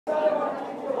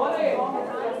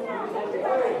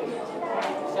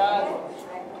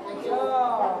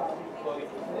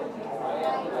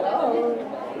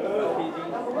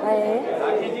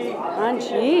हाँ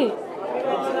जी.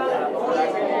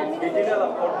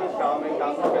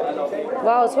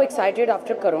 Wow, so excited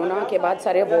after Corona के बाद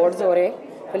सारे awards हो रहे हैं.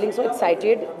 Feeling so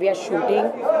excited. We are shooting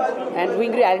and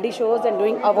doing reality shows and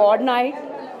doing award night.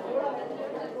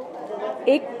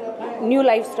 एक new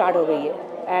life start हो गई है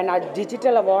and आज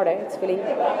digital award है. It's feeling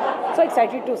so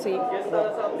excited to see.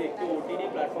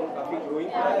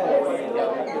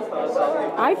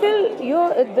 I feel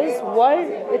this world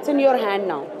it's in your hand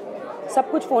now. सब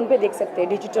कुछ phone पे देख सकते हैं.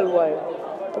 डिजिटल वर्ल्ड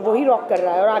तो वही रॉक कर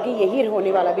रहा है और आगे यही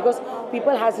होने वाला because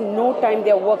people has no time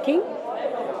they are working.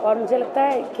 और मुझे लगता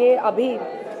है कि अभी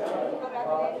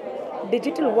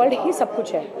डिजिटल वर्ल्ड ही सब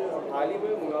कुछ है.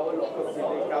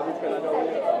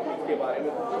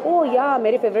 ओह या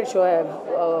मेरे फेवरेट शो है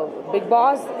big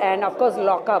boss end of course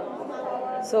lockup.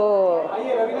 So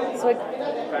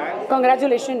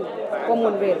congratulation for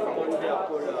मुनवीर.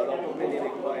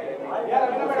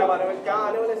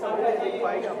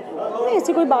 नहीं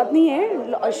ऐसी कोई बात नहीं है.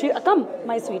 Come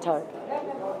my sweet heart.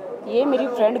 ये मेरी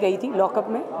फ्रेंड गई थी लॉकअप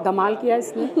में. धमाल किया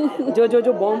इसने.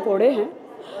 जो बॉम्ब फोड़े हैं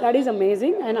that is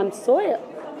amazing and I am so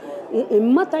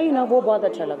हिम्मत आई ना वो बहुत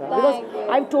अच्छा लगा because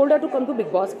I told her to come to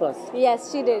big boss first.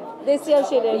 Yes she did this year.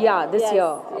 She did या this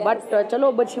year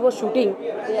but she was shooting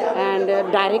and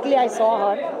directly I saw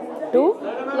her to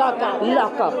lock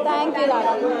up. Thank you,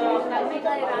 Rakhi.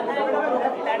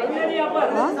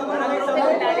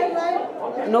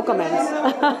 No comments.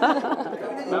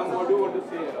 Ma'am, what do you want to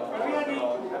say about your journey?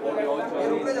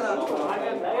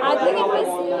 I think it was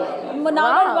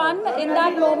Munawar won. In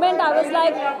that moment, I was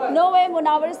like, no way,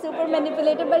 Munawar is super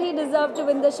manipulated, but he deserved to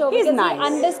win the show because nice. he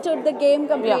understood the game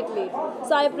completely. Yeah.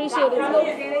 So I appreciate it.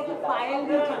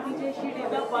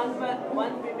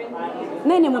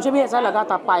 नहीं मुझे भी ऐसा लगा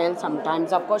था. पायल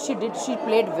sometimes of course she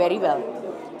played very well.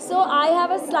 So I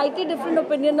have a slightly different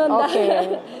opinion on that.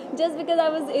 Just because I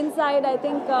was inside, I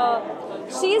think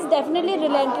she is definitely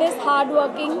relentless,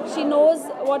 hardworking. She knows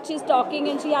what she's talking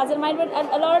and she has her mind. But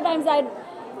a lot of times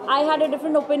I had a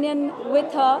different opinion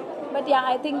with her. But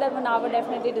yeah, I think that Munawar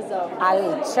definitely deserved.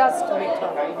 I'll just meet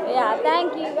her. Yeah, thank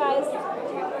you guys.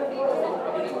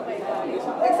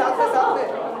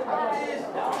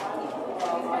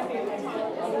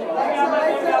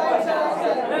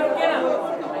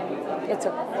 It's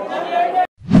okay.